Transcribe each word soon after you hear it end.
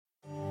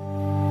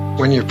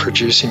when you're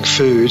producing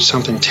food,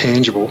 something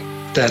tangible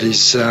that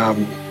is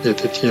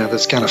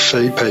that's going to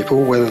feed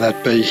people, whether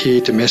that be here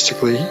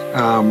domestically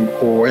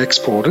or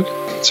exported,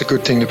 it's a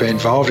good thing to be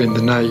involved in,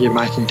 to know you're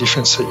making a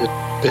difference,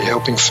 that you're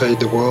helping feed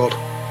the world.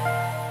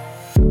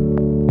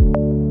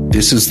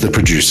 This is The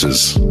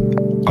Producers.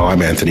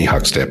 I'm Anthony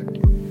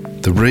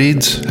Huckstep. The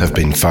Reeds have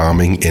been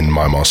farming in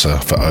Mimosa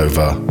for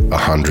over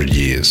 100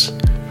 years.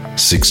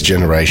 6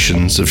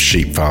 generations of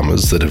sheep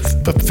farmers that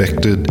have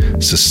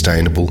perfected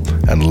sustainable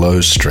and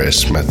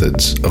low-stress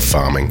methods of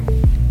farming.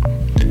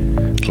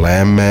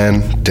 Lamb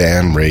man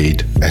Dan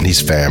Reed and his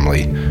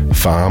family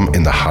farm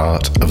in the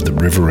heart of the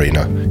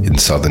Riverina in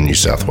southern New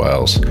South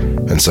Wales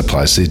and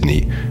supply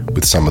Sydney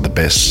with some of the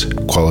best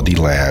quality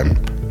lamb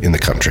in the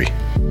country.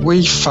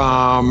 We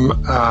farm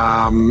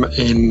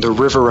in the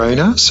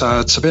Riverina, so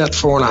it's about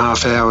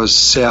 4.5 hours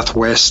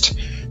southwest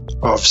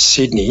of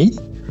Sydney,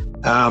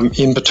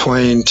 in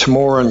between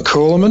Temora and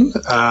Coolamon.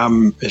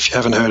 If you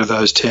haven't heard of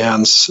those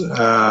towns,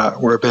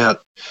 we're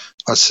about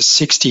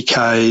 60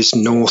 k's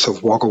north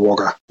of Wagga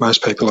Wagga.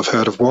 Most people have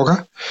heard of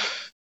Wagga.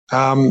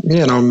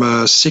 And I'm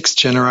a 6th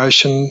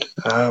generation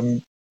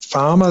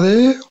farmer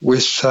there.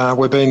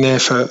 We've been there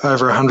for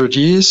over 100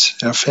 years,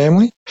 our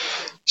family.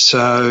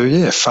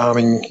 So,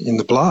 farming in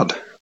the blood.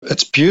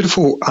 It's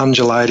beautiful,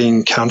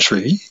 undulating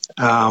country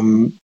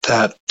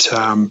that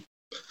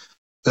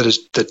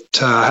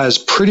has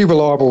pretty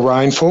reliable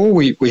rainfall.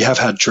 We have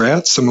had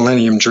droughts. The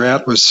Millennium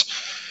Drought was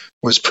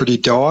pretty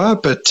dire,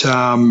 but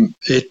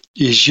it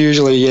is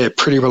usually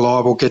pretty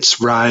reliable.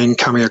 Gets rain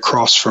coming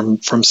across from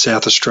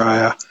South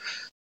Australia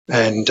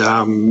and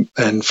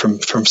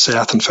from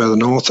south and further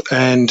north,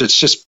 and it's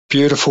just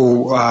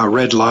beautiful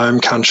red loam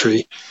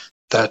country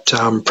that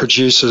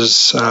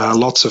produces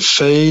lots of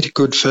feed,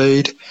 good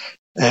feed,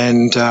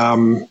 and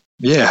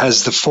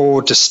has the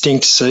 4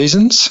 distinct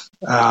seasons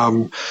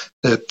that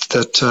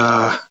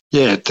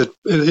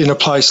in a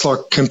place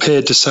like,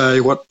 compared to, say,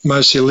 what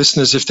most of your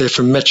listeners, if they're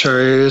from metro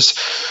areas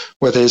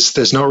where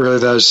there's not really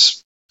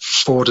those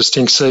 4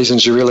 distinct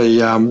seasons, you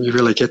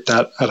really get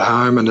that at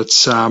home, and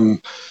it's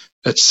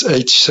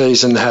each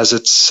season has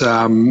its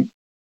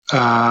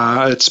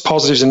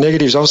positives and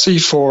negatives, obviously,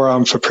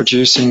 for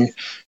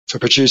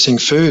producing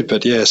food,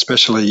 but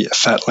especially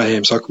fat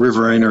lambs. Like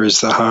Riverina is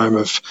the home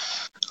of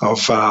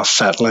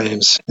fat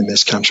lambs in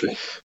this country.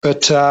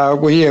 But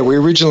we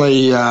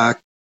originally,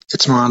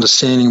 it's my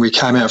understanding, we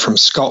came out from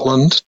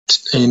Scotland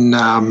in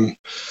the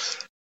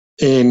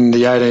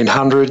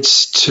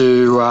 1800s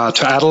to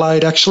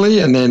Adelaide, actually,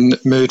 and then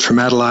moved from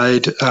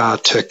Adelaide to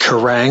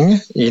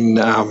Kerrang in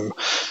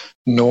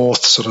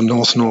northwestern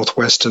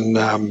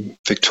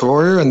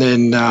Victoria, and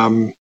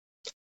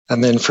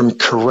then from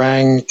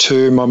Kerrang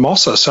to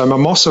Mimosa. So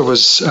Mimosa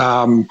was,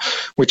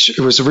 which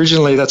was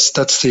originally,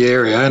 that's the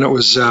area, and it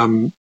was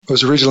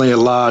originally a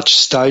large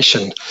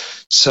station.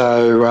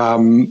 So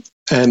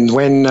and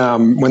when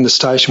the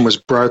station was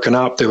broken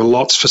up, there were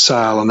lots for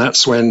sale, and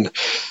that's when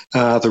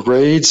the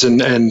Reeds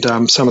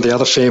and some of the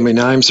other family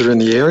names that are in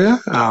the area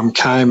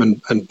came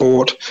and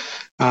bought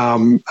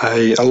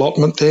a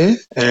allotment there,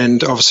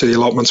 and obviously the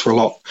allotments were a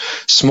lot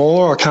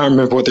smaller. I can't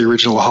remember what the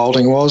original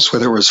holding was,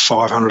 whether it was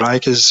 500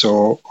 acres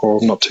or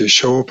I'm not too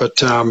sure.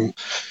 But and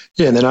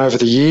then over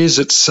the years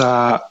it's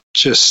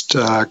just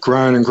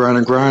grown and grown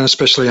and grown,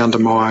 especially under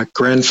my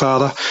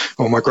grandfather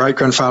or my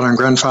great-grandfather and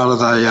grandfather.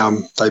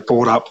 They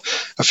bought up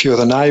a few of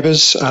the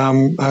neighbours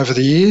over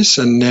the years,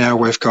 and now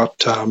we've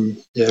got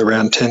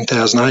around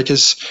 10,000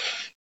 acres.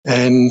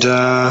 And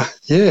so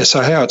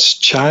how it's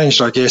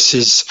changed, I guess,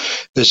 is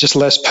there's just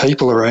less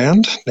people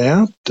around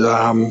now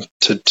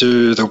to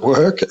do the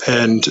work,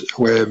 and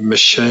we're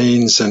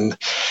machines and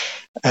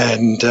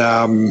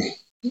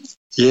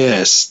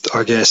yes,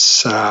 I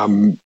guess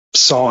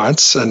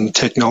science and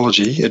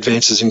technology,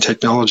 advances in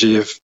technology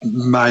have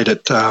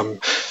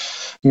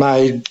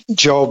made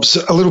jobs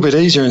a little bit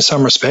easier in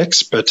some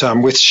respects, but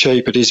with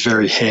sheep it is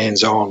very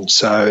hands-on.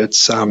 So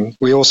it's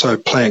we also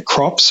plant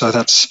crops, so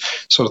that's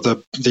sort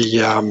of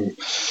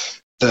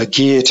the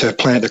gear to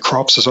plant the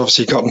crops has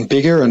obviously gotten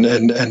bigger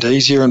and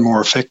easier and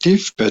more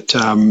effective. But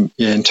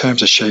in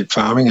terms of sheep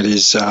farming, it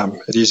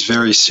is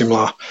very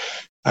similar,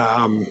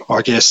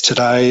 I guess,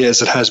 today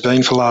as it has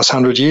been for the last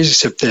 100 years,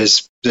 except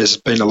there's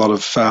been a lot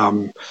of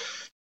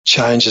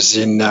changes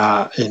in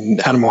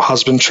animal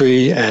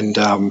husbandry and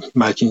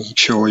making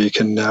sure you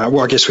can,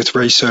 I guess with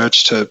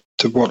research to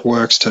what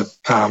works to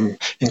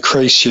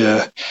increase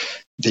the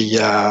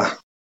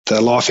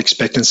life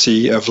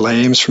expectancy of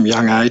lambs from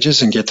young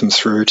ages and get them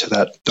through to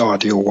that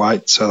ideal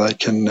weight so they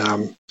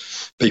can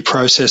be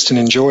processed and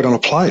enjoyed on a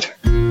plate.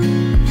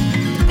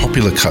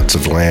 Popular cuts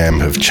of lamb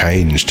have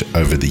changed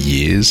over the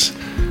years,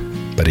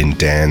 but in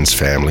Dan's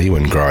family,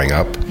 when growing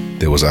up,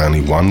 there was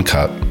only one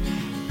cut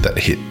that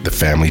hit the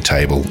family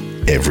table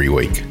every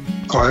week.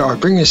 I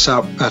bring this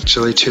up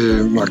actually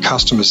to my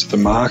customers at the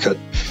market,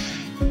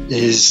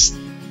 is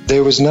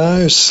there was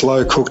no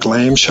slow-cooked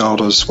lamb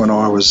shoulders when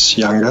I was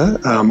younger.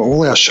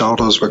 All our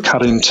shoulders were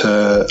cut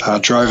into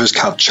drovers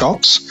cut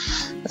chops,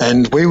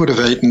 and we would have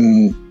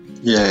eaten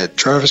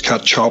Drover's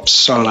cut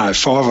chops, I don't know,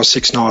 5 or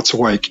 6 nights a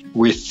week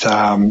with,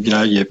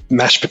 your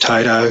mashed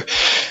potato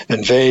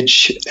and veg.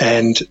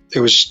 And it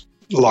was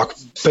like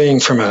being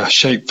from a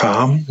sheep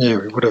farm.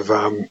 Yeah,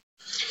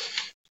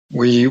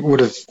 we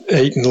would have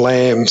eaten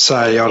lamb,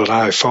 say, I don't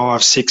know,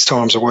 5, 6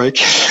 times a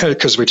week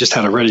because we just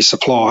had a ready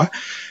supply.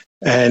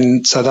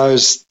 And so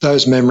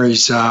those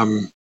memories are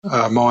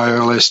my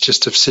earliest,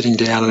 just of sitting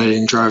down and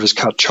eating Drover's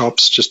cut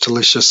chops, just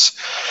delicious.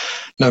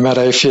 No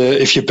matter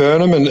if you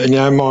burn them,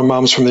 and my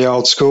mum's from the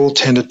old school,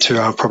 tended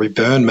to probably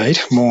burn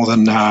meat more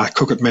than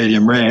cook it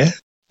medium rare,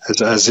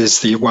 as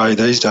is the way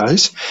these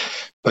days.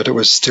 But it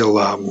was still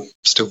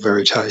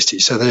very tasty.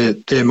 So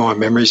they're my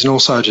memories, and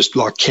also just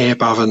like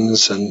camp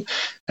ovens and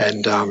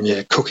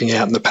cooking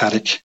out in the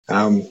paddock.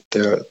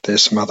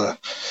 There's some other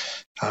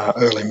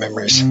early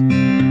memories.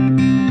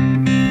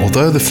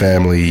 Although the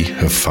family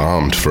have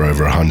farmed for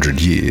over 100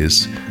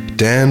 years,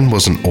 Dan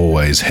wasn't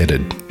always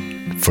headed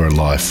for a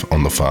life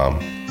on the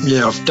farm.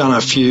 Yeah, I've done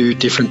a few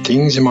different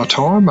things in my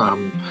time.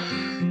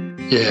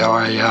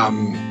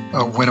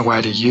 I went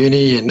away to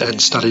uni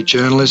and studied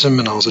journalism,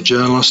 and I was a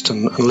journalist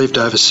and lived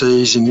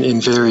overseas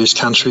in various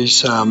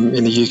countries,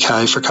 in the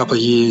UK for a couple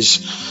of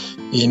years,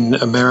 in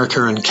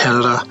America and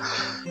Canada.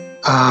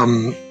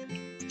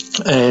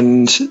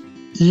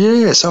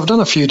 So I've done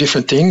a few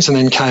different things, and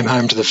then came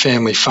home to the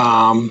family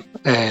farm,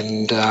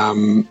 and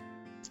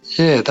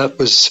that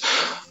was...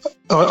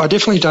 I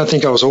definitely don't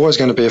think I was always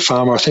going to be a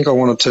farmer. I think I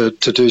wanted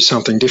to do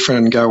something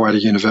different and go away to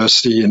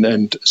university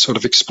and sort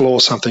of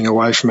explore something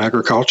away from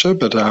agriculture.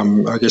 But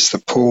I guess the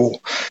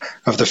pull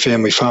of the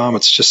family farm,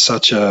 it's just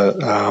such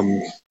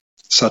a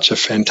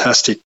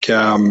fantastic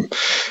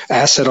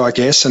asset, I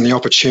guess, and the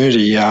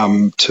opportunity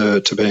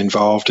to be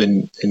involved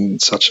in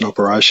such an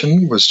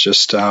operation was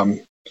just,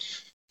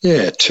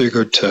 too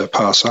good to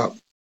pass up.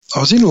 I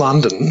was in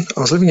London.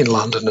 I was living in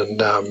London,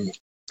 and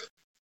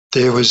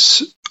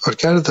I'd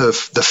go to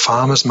the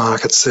farmers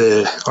markets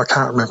there. I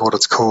can't remember what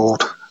it's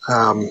called,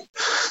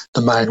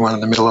 the main one in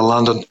the middle of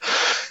London,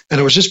 and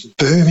it was just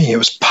booming. It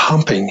was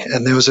pumping,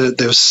 and there was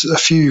a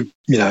few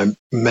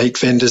meat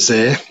vendors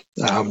there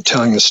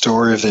telling the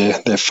story of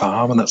their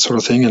farm and that sort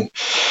of thing. And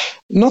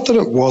not that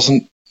it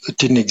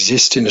didn't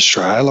exist in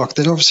Australia. Like,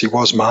 there obviously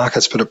was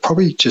markets, but it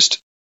probably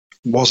just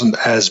wasn't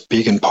as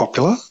big and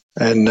popular.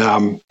 And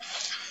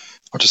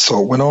I just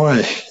thought, when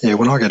I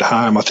get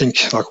home, I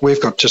think, like,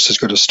 we've got just as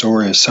good a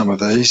story as some of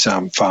these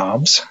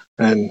farms.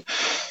 And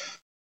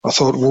I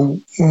thought, well,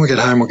 when we get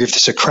home, we'll give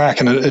this a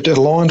crack. And it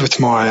aligned with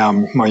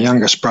my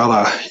youngest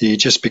brother. He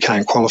just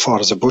became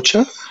qualified as a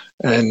butcher.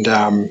 And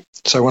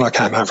so when I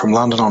came home from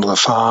London onto the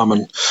farm,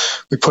 and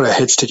we put our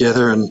heads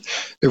together, and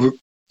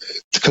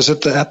because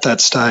at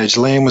that stage,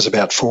 lamb was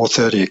about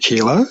 $4.30 a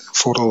kilo,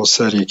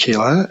 $4.30 a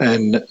kilo.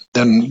 And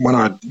then when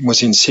I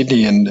was in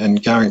Sydney and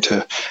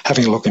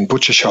having a look in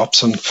butcher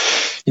shops, and,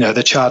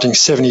 they're charging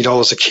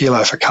 $70 a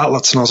kilo for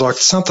cutlets. And I was like,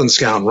 something's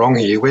going wrong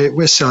here.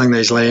 We're selling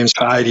these lambs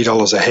for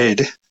 $80 a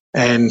head,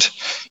 and,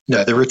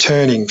 they're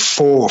returning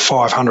 $400 or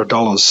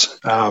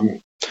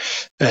 $500.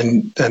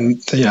 And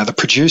the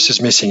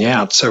producer's missing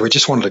out. So we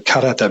just wanted to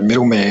cut out that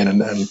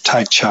middleman and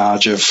take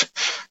charge of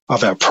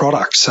our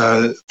product.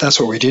 So that's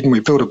what we did, and we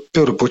built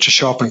a butcher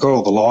shop and got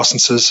all the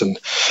licenses, and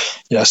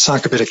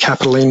sunk a bit of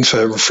capital in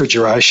for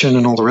refrigeration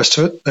and all the rest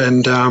of it,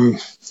 and then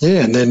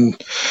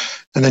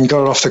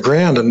got it off the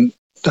ground. And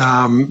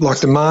like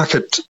the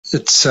market,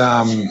 it's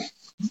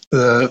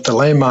the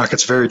lamb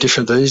market's very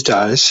different these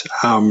days.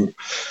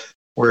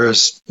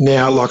 Whereas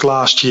now, like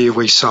last year,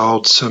 we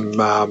sold some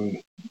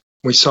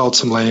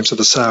lambs at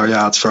the sale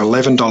yards for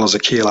 $11 a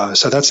kilo.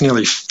 So that's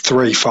nearly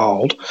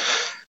threefold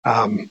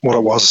what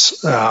it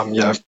was,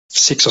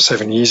 6 or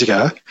 7 years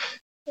ago.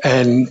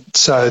 And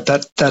so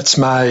that's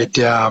made,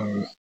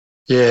 I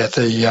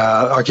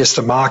guess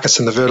the markets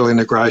and the vertical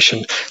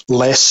integration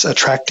less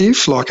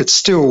attractive. Like, it's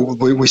still,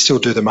 we still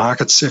do the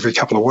markets every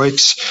couple of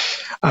weeks.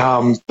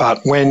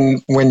 But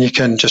when you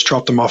can just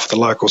drop them off at the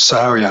local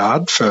sale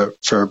yard for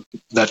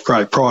that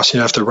great price, you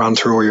don't have to run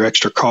through all your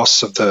extra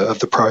costs of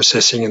the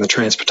processing and the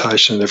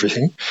transportation and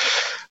everything.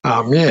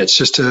 It's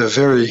just a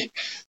very,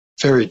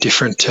 very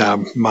different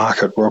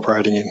market we're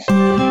operating in.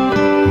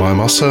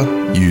 Mimosa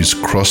use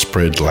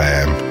crossbred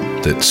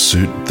lamb that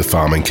suit the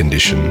farming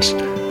conditions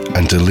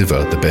and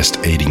deliver the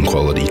best eating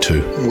quality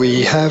too.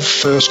 We have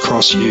first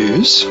cross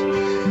ewes,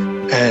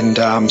 and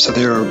so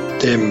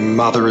their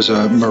mother is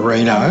a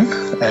merino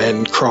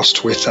and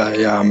crossed with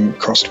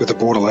a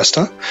border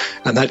Leicester,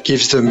 and that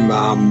gives them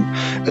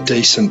a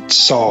decent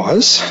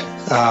size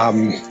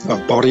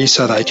of body,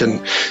 so they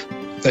can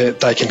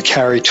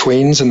carry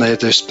twins, and they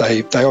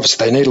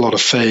obviously need a lot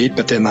of feed,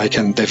 but then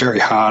they're very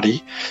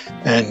hardy,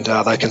 and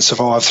they can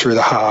survive through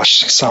the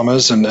harsh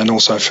summers and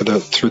also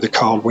through the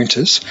cold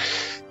winters.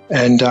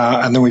 And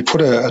then we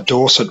put a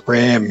Dorset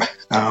ram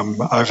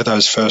over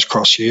those first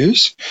cross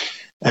ewes,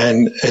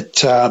 and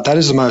that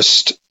is the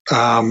most,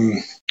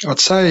 I'd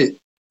say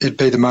it'd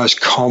be the most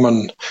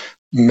common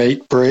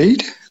meat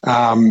breed,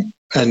 and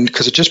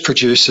because it just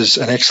produces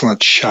an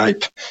excellent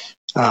shape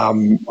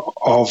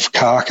of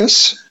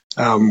carcass.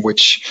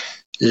 which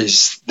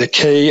is the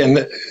key,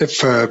 and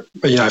for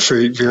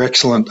your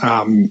excellent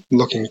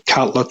looking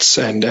cutlets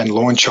and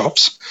loin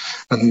chops,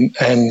 so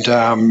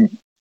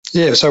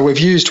we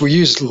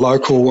used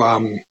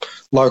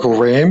local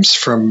rams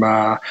from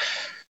a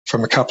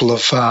couple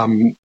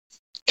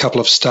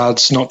of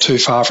studs not too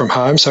far from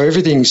home. So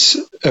everything's,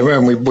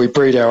 and we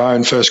breed our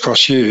own first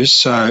cross ewes,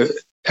 so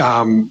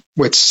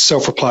it's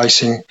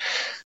self-replacing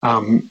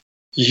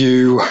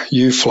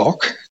ewe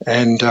flock,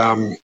 and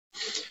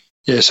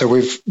so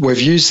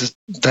we've used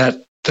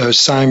those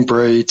same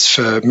breeds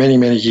for many,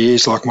 many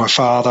years, like my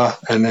father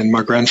and then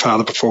my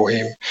grandfather before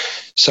him.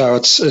 So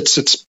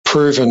it's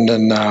proven,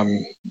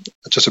 and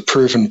just a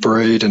proven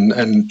breed,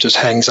 and just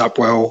hangs up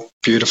well,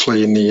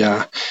 beautifully in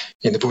the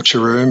butcher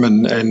room,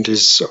 and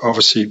is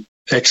obviously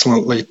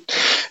excellent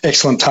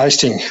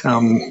tasting.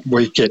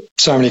 We get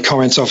so many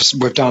comments.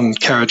 We've done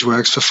carriage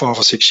works for 5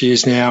 or 6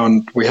 years now,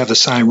 and we have the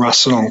same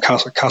Ruston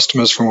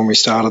customers from when we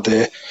started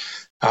there.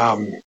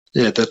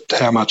 That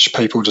how much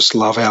people just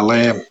love our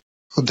lamb.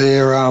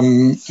 They're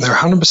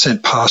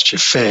 100% pasture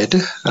fed.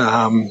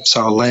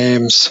 So a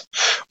lamb's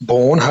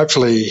born.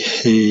 Hopefully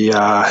he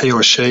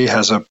or she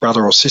has a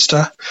brother or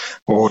sister,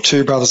 or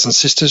 2 brothers and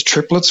sisters,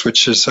 triplets,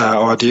 which is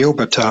ideal.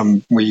 But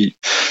hope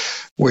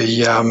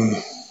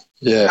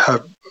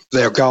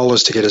their goal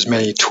is to get as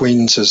many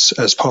twins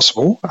as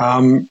possible.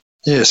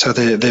 So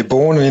they're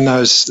born in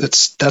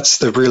those.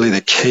 That's really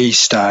the key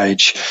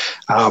stage,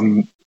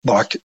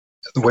 like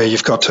where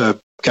you've got to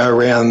go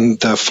around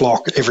the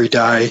flock every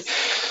day,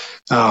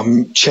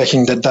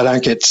 checking that they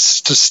don't get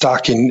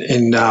stuck in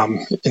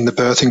the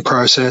birthing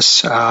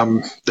process.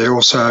 They're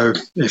also,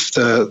 if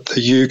the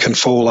ewe can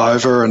fall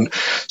over, and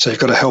so you've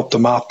got to help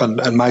them up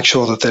and make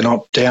sure that they're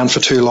not down for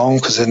too long,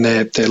 because then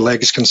their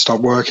legs can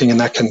stop working, and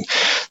that can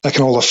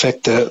all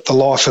affect the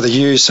life of the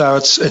ewe. So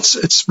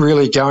it's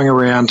really going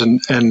around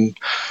and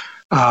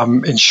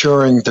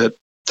ensuring that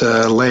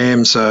the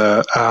lambs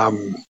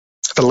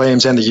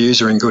and the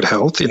ewes are in good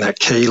health in that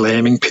key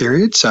lambing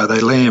period. So they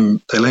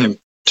lamb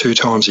 2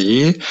 times a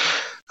year,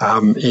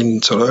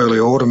 in sort of early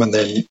autumn, and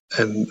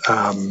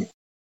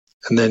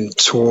then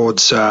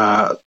towards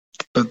the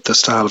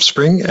start of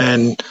spring.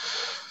 And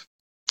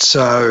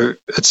so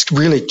it's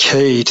really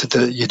key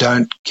that you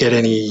don't get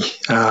any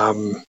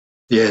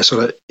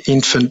sort of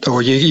infant,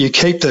 or you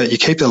keep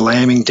the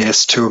lambing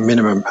deaths to a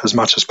minimum as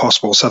much as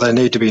possible. So they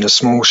need to be in a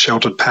small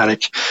sheltered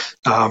paddock,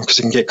 because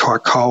it can get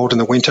quite cold in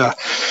the winter.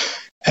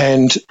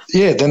 And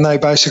then they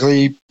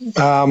basically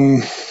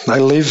they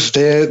live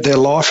their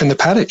life in the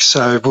paddock.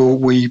 So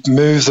we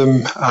move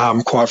them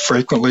quite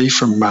frequently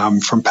from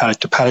paddock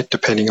to paddock,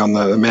 depending on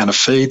the amount of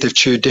feed they've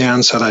chewed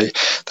down. So they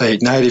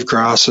eat native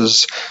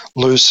grasses,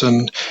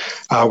 lucerne.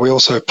 We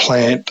also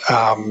plant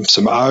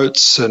some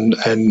oats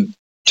and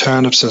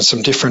turnips and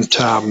some different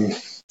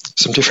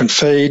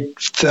feed,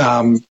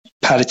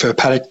 paddock for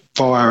paddock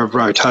via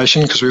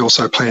rotation, because we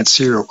also plant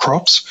cereal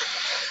crops.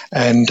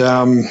 And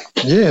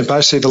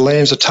basically the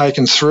lambs are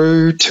taken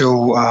through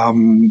till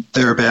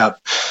they're about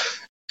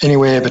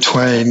anywhere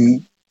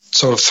between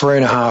sort of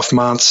 3.5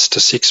 months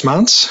to 6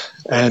 months.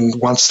 And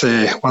once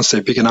they're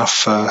big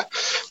enough,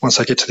 once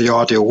they get to the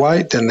ideal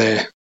weight, then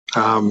they're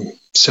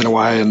sent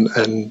away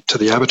and to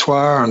the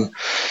abattoir,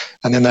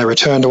 and then they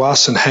return to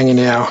us and hang in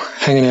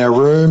our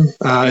room,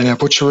 in our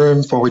butcher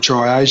room, while we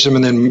dry age them.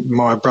 And then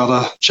my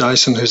brother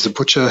Jason, who's the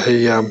butcher,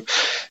 he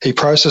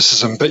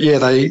processes them. But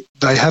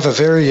they have a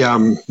very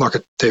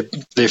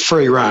they're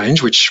free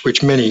range,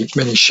 which many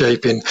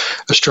sheep in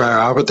Australia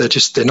are, but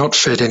they're not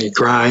fed any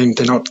grain.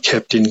 They're not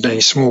kept in any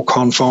small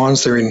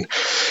confines. They're in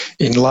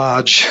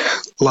large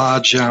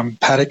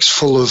paddocks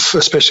full of,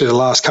 especially the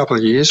last couple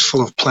of years,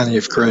 full of plenty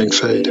of green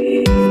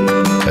feed.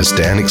 As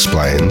Dan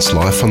explains,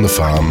 life on the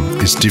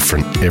farm is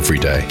different every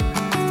day.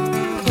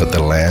 But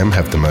the lamb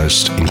have the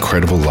most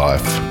incredible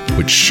life,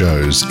 which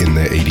shows in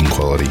their eating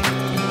quality.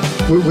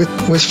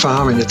 With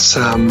farming, it's,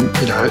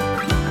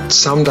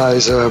 some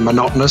days are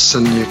monotonous,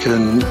 and you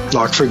can,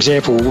 like, for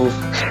example,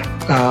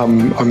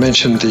 I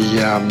mentioned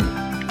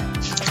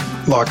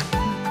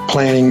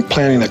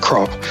planting the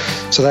crop.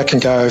 So that can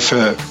go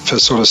for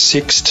sort of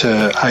 6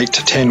 to 8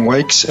 to 10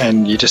 weeks,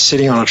 and you're just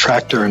sitting on a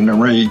tractor and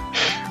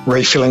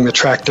refilling the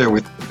tractor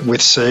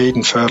with seed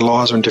and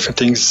fertiliser and different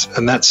things,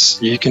 and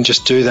you can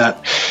just do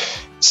that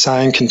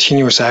same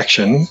continuous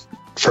action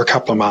for a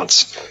couple of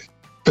months.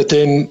 But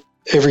then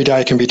every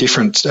day can be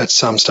different at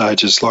some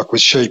stages. Like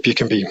with sheep, you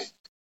can be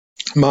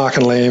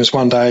marking lambs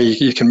one day,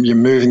 you're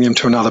moving them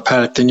to another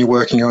paddock, then you're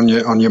working on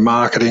your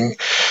marketing,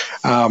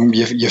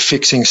 you're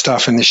fixing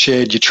stuff in the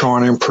shed, you're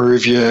trying to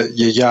improve your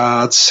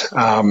yards.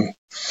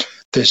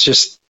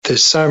 There's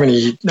so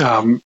many.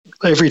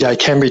 Every day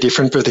can be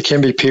different, but there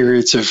can be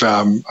periods of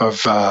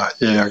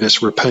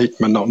repeat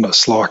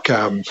monotonous, like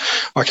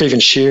even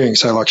shearing.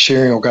 So like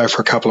shearing will go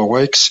for a couple of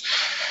weeks,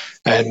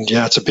 and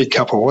it's a big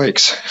couple of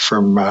weeks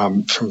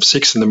from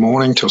 6 in the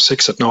morning till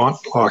 6 at night.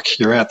 Like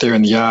you're out there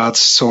in the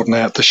yards sorting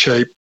out the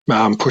sheep,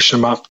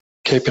 pushing them up,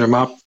 keeping them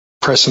up,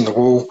 pressing the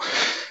wool,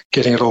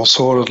 getting it all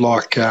sorted.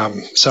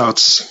 So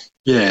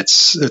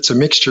it's a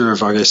mixture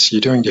of, I guess,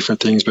 you're doing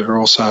different things, but you're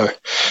also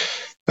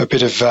a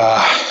bit of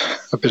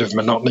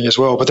monotony as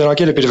well. But then I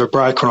get a bit of a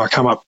break when I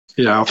come up,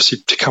 obviously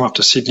to come up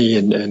to Sydney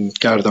and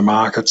go to the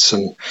markets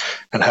and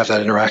have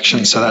that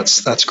interaction. So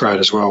that's great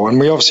as well. And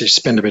we obviously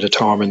spend a bit of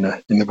time in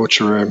the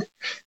butcher room,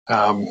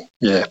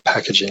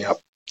 packaging up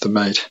the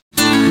meat.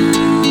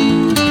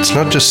 It's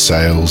not just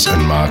sales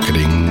and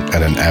marketing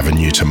and an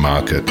avenue to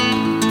market.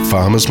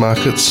 Farmers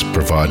markets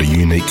provide a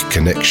unique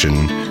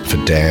connection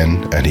for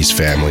Dan and his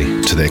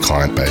family to their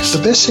client base.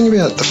 The best thing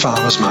about the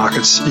farmers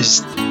markets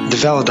is the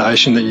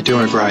validation that you're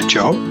doing a great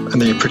job and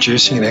that you're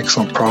producing an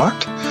excellent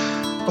product.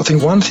 I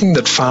think one thing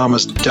that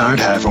farmers don't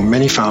have, or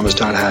many farmers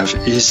don't have,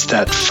 is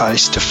that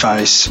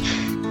face-to-face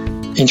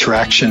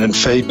interaction and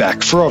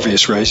feedback for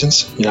obvious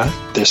reasons.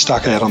 They're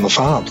stuck out on the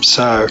farm.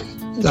 So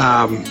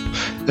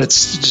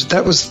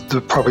that was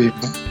probably,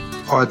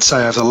 I'd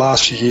say, over the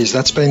last few years,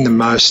 that's been the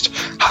most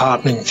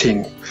heartening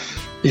thing,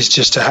 is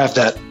just to have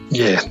that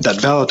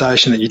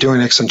validation that you're doing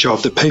an excellent job,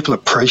 that people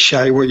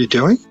appreciate what you're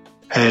doing,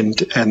 and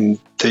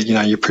that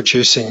you're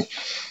producing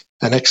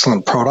an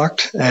excellent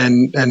product,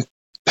 and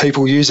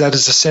people use that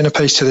as a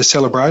centerpiece to their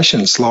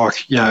celebrations,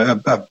 like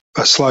a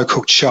slow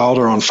cooked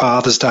shoulder on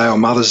Father's Day or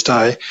Mother's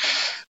Day.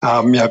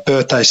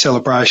 Birthday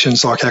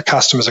celebrations, like our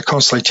customers are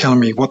constantly telling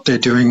me what they're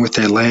doing with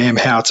their lamb,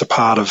 how it's a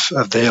part of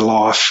their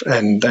life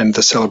and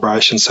the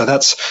celebration. So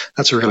that's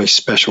a really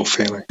special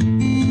feeling.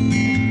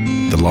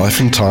 The life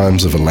and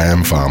times of a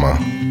lamb farmer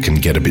can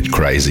get a bit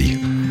crazy,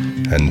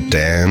 and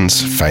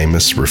Dan's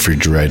famous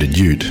refrigerated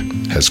ute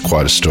has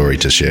quite a story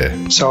to share.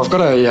 So I've got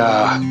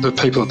the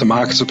people at the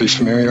markets will be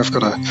familiar, I've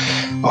got a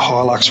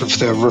Hilux with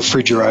the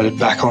refrigerated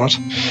back on it.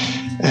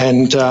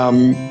 And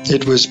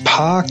it was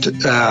parked in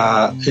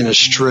a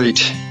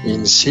street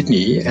in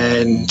Sydney,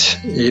 and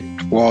it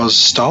was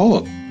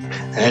stolen.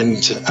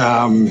 And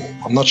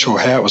I'm not sure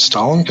how it was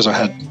stolen, because I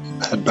had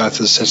both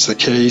the sets of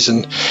the keys.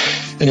 And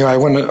anyway,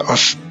 when I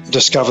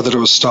discovered that it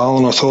was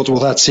stolen, I thought, well,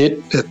 that's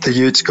it. The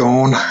ute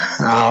gone.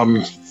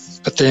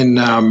 But then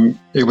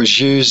it was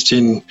used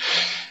in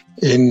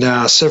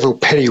several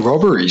petty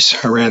robberies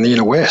around the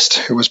inner west.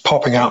 It was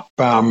popping up.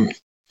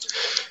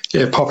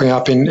 Popping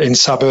up in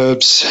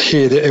suburbs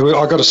here.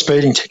 I got a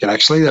speeding ticket,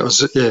 actually.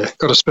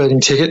 Got a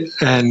speeding ticket,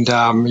 and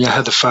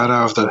had the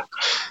photo of the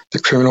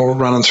criminal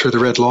running through the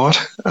red light.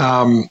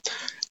 That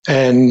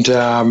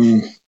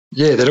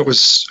it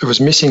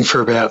was missing for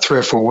about 3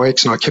 or 4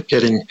 weeks, and I kept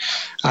getting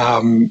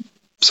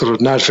sort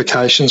of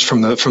notifications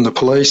from the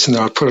police, and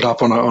then I put it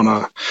up on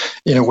a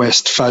Inner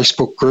West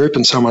Facebook group,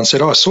 and someone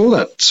said, I saw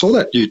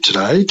that ute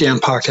today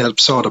parked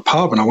outside a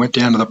pub, and I went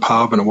down to the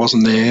pub and it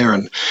wasn't there,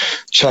 and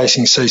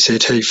chasing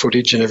CCT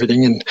footage and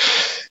everything. And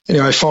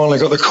anyway, I finally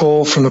got the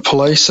call from the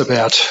police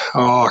about,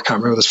 I can't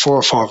remember, it was 4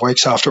 or 5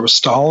 weeks after it was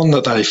stolen,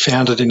 that they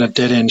found it in a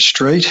dead-end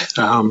street,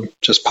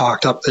 just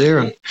parked up there.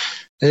 And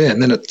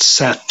then it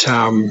sat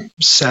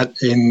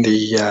in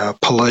the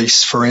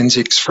police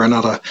forensics for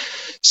another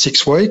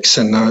 6 weeks,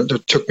 and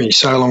it took me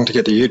so long to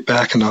get the ute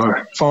back, and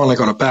I finally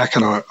got it back,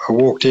 and I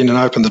walked in and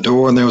opened the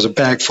door, and there was a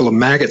bag full of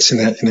maggots in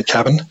the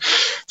cabin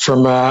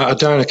from a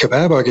doner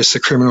kebab, I guess the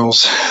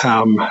criminals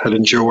had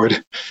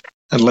enjoyed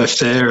and left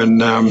there,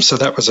 and so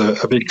that was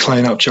a big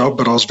clean-up job,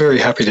 but I was very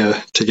happy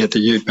to get the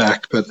ute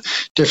back, but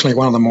definitely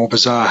one of the more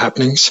bizarre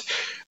happenings.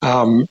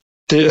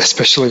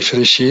 Especially for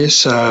this year.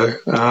 So,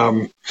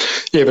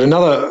 but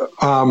another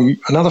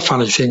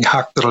funny thing,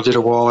 Huck, that I did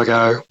a while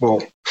ago,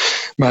 well,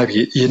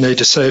 maybe you need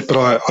to see it, but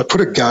I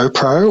put a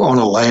GoPro on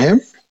a lamb,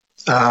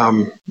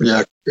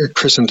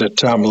 christened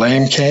it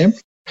Lamb Cam,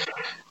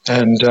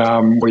 and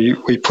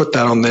we put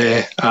that on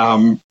there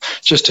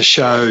just to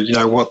show,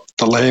 what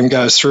the lamb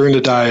goes through in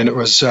a day, and it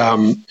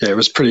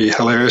was pretty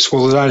hilarious.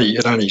 Well,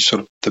 it only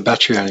sort of, the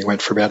battery only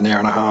went for about an hour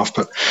and a half,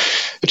 but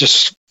it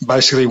just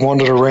basically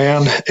wandered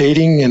around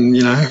eating and,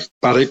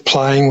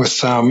 playing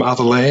with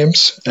other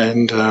lambs,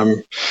 and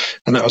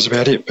that was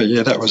about it. But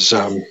that was,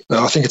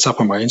 I think it's up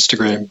on my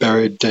Instagram,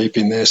 buried deep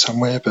in there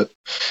somewhere. But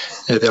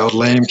the old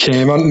Lamb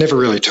Cam, I never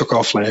really took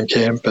off Lamb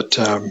Cam, but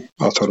I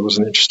thought it was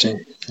an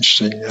interesting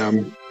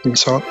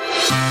insight.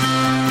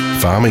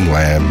 Farming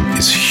lamb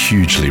is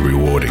hugely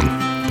rewarding,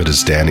 but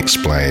as Dan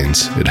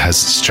explains, it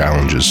has its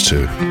challenges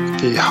too.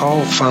 The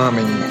whole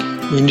farming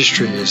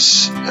industry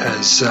has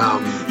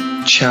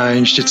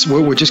changed.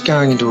 We're just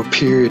going into a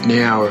period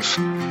now of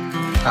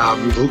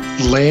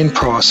land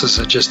prices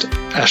are just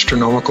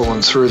astronomical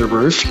and through the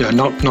roof.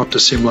 Not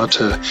dissimilar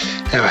to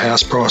how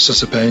house prices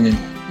have been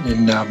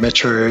in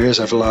metro areas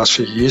over the last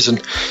few years,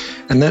 and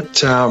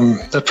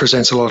that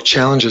presents a lot of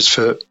challenges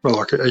for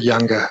like a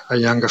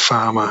younger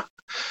farmer.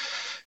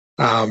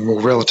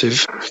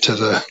 Relative to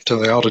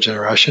the older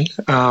generation,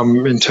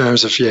 in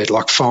terms of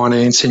like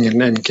financing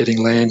and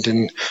getting land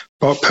and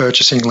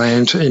purchasing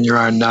land in your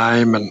own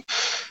name, and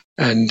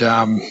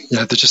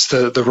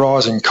the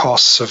rising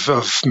costs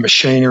of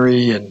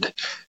machinery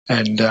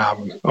and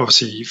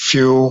obviously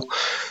fuel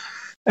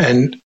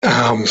and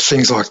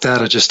things like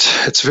that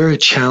it's a very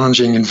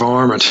challenging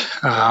environment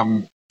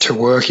to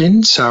work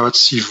in. So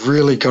you've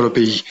really got to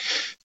be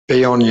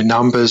be on your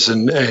numbers,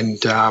 and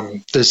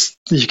there's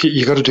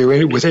you got to do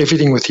with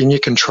everything within your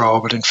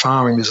control. But in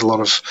farming, there's a lot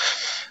of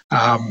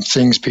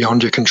things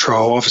beyond your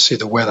control. Obviously,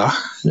 the weather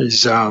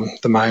is the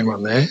main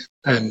one there,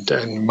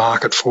 and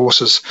market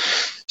forces.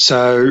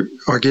 So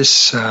I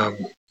guess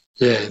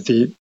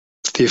the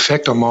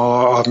effect on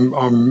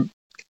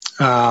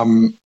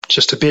I'm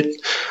just a bit.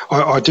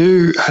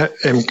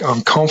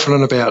 I'm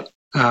confident about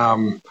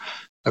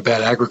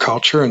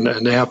agriculture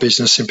and our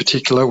business in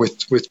particular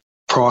with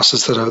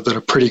prices that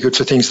are pretty good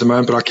for things at the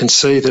moment. But I can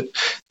see that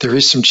there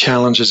is some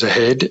challenges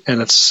ahead,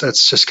 and it's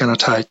just going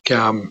to take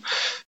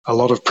a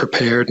lot of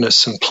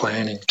preparedness and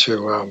planning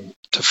to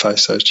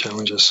face those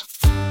challenges.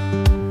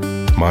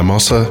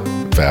 Mimosa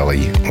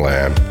Valley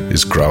Lamb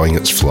is growing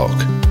its flock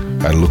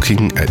and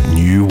looking at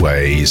new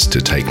ways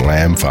to take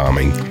lamb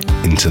farming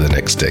into the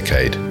next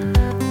decade,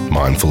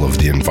 mindful of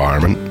the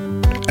environment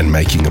and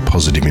making a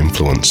positive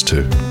influence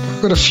too.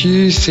 I've got a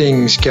few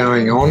things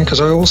going on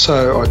because I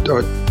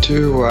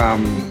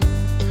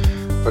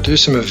do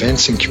some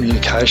events and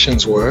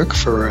communications work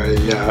for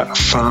a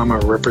farmer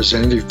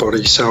representative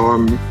body. So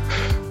I'm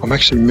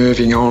actually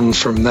moving on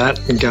from that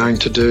and going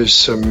to do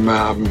some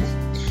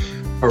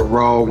a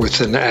role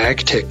with an ag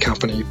tech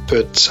company.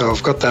 But so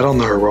I've got that on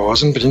the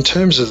horizon. But in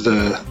terms of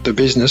the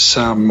business,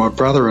 my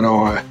brother and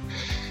I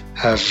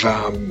have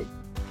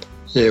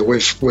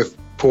we've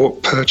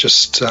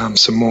purchased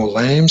some more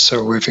lambs,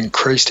 so we've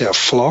increased our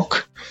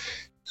flock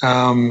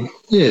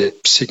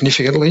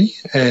significantly.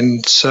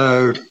 And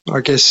so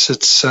I guess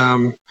it's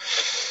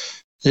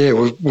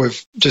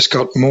we've just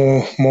got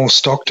more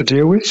stock to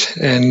deal with,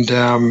 and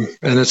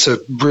it's a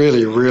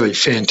really, really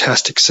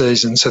fantastic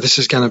season. So this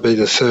is going to be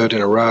the third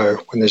in a row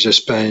when there's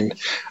just been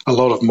a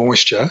lot of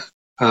moisture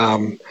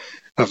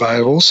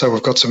available. So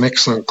we've got some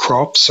excellent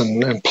crops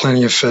and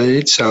plenty of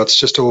feed. So it's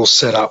just all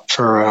set up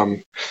for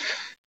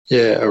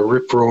a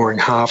rip-roaring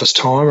harvest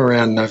time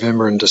around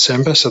November and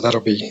December. So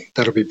that'll be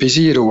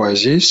busy. It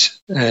always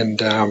is,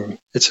 and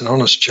it's an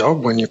honest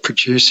job when you're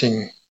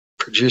producing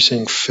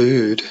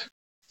food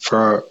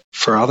for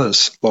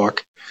others.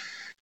 Like,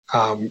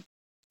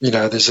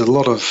 there's a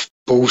lot of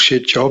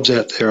bullshit jobs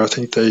out there, I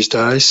think, these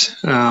days.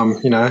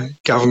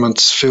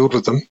 Government's filled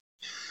with them.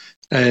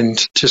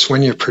 And just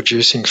when you're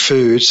producing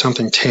food,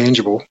 something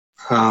tangible,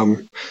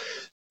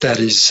 that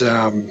is,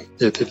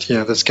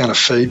 that's going to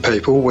feed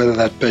people, whether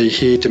that be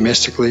here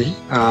domestically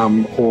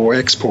or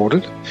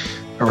exported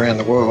around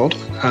the world,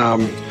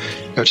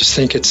 I just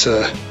think it's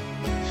a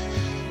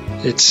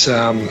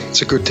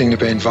good thing to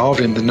be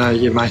involved in, to know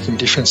you're making a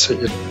difference, that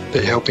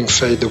you're helping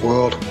feed the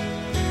world.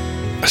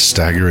 A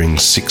staggering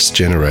 6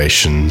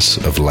 generations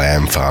of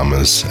lamb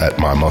farmers at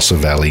Mimosa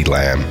Valley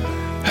Lamb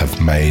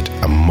have made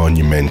a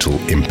monumental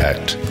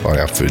impact on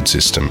our food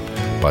system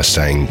by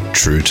staying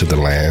true to the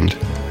land,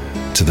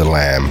 to the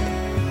lamb,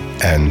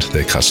 and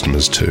their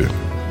customers too.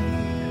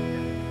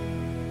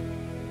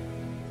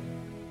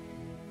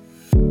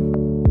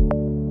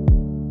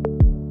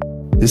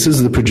 This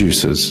is The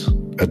Producers,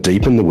 a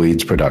Deep in the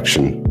Weeds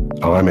production.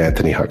 I'm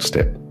Anthony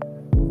Huckstep.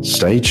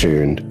 Stay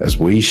tuned as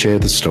we share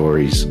the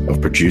stories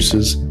of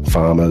producers,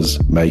 farmers,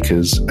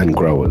 makers, and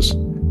growers,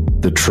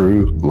 the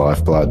true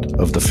lifeblood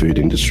of the food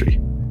industry.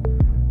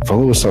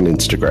 Follow us on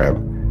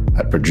Instagram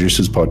at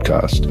Producers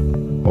Podcast,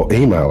 or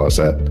email us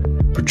at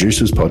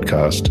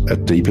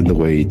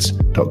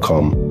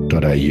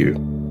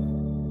producerspodcast@deepintheweeds.com.au.